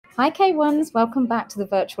Hi K1s, welcome back to the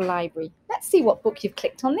virtual library. Let's see what book you've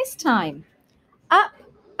clicked on this time. Up,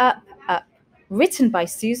 Up, Up, written by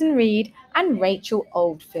Susan Reid and Rachel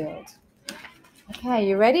Oldfield. Okay,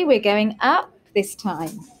 you ready? We're going up this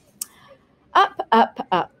time. Up, up,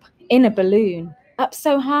 up, in a balloon. Up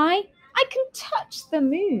so high, I can touch the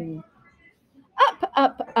moon. Up,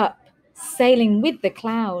 up, up, sailing with the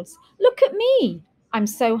clouds. Look at me. I'm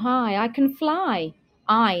so high, I can fly.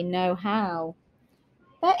 I know how.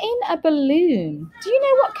 They're in a balloon. Do you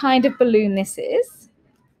know what kind of balloon this is?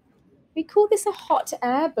 We call this a hot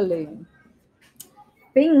air balloon.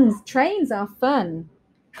 Trains are fun.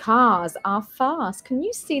 Cars are fast. Can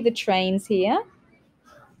you see the trains here?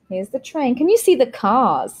 Here's the train. Can you see the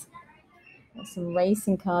cars? There's some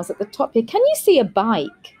racing cars at the top here. Can you see a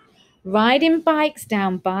bike? Riding bikes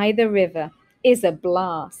down by the river is a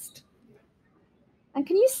blast. And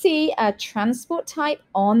can you see a transport type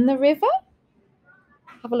on the river?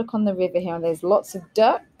 Have a look on the river here. There's lots of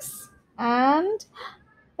ducks and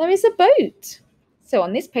there is a boat. So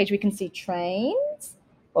on this page, we can see trains,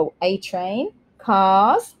 or a train,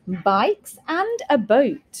 cars, bikes, and a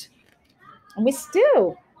boat. And we're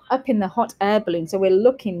still up in the hot air balloon, so we're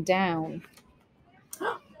looking down.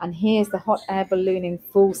 And here's the hot air balloon in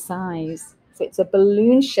full size. So it's a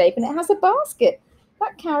balloon shape and it has a basket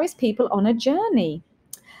that carries people on a journey.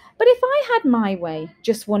 But if I had my way,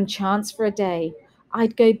 just one chance for a day,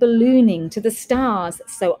 I'd go ballooning to the stars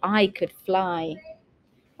so I could fly.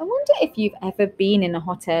 I wonder if you've ever been in a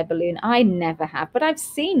hot air balloon. I never have, but I've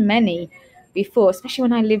seen many before, especially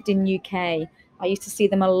when I lived in UK. I used to see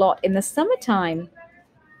them a lot in the summertime.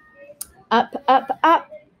 Up, up, up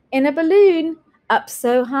in a balloon, up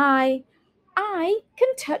so high, I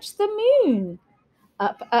can touch the moon.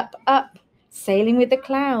 Up, up, up, sailing with the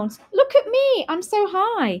clouds. Look at me, I'm so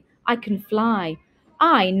high, I can fly.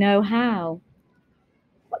 I know how.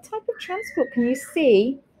 What type of transport can you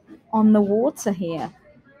see on the water here?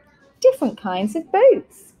 Different kinds of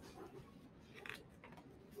boats.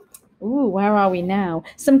 Ooh, where are we now?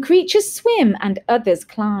 Some creatures swim and others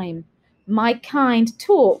climb. My kind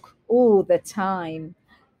talk all the time.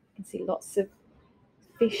 You can see lots of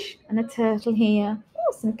fish and a turtle here.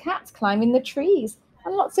 Oh, some cats climbing the trees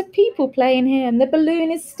and lots of people playing here. And the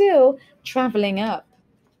balloon is still traveling up.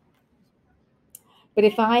 But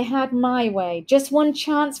if I had my way, just one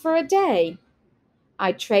chance for a day,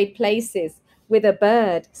 I'd trade places with a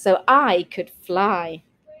bird so I could fly.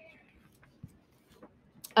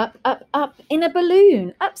 Up, up, up in a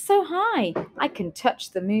balloon, up so high, I can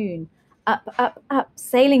touch the moon. Up, up, up,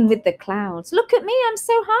 sailing with the clouds. Look at me, I'm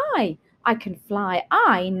so high, I can fly,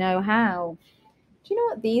 I know how. Do you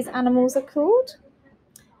know what these animals are called?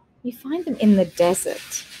 You find them in the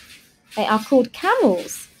desert. They are called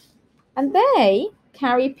camels, and they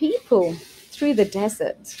carry people through the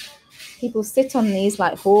desert. People sit on these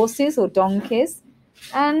like horses or donkeys,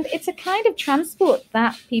 and it's a kind of transport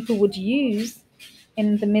that people would use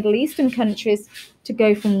in the Middle Eastern countries to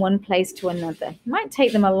go from one place to another. It might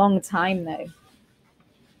take them a long time though.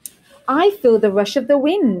 I feel the rush of the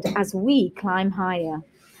wind as we climb higher.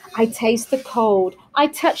 I taste the cold. I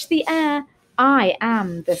touch the air. I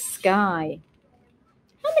am the sky.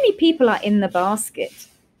 How many people are in the basket?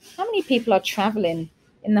 How many people are traveling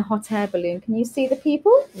in the hot air balloon? Can you see the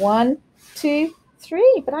people? 1, 2,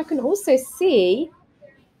 3. But I can also see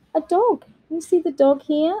a dog. Can you see the dog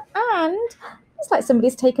here? And it's like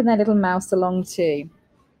somebody's taken their little mouse along too.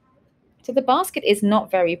 So the basket is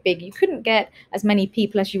not very big. You couldn't get as many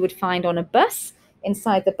people as you would find on a bus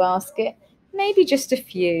inside the basket. Maybe just a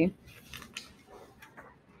few.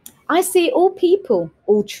 I see all people,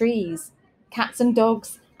 all trees, cats and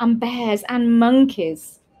dogs and bears and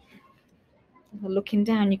monkeys. Looking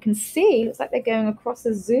down, you can see, looks like they're going across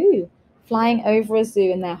a zoo, flying over a zoo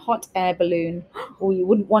in their hot air balloon. Oh, you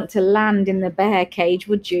wouldn't want to land in the bear cage,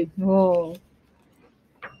 would you? Oh,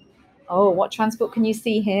 what transport can you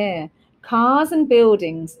see here? Cars and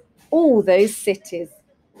buildings, all those cities.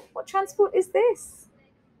 What transport is this?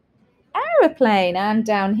 Aeroplane. And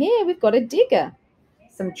down here we've got a digger,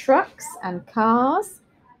 some trucks and cars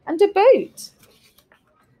and a boat.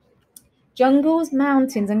 Jungles,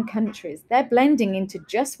 mountains and countries, they're blending into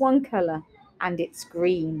just one color, and it's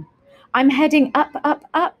green. I'm heading up, up,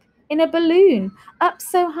 up in a balloon, up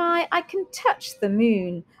so high I can touch the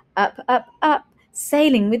moon. Up, up, up,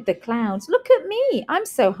 sailing with the clouds. Look at me, I'm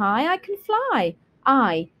so high I can fly.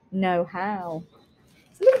 I know how.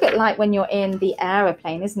 It's a little bit like when you're in the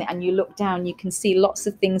aeroplane, isn't it? And you look down, you can see lots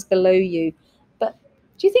of things below you. But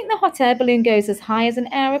do you think the hot air balloon goes as high as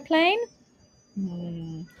an aeroplane?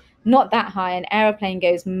 Not that high. An aeroplane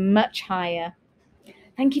goes much higher.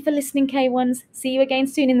 Thank you for listening, K1s. See you again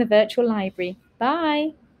soon in the virtual library.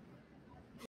 Bye.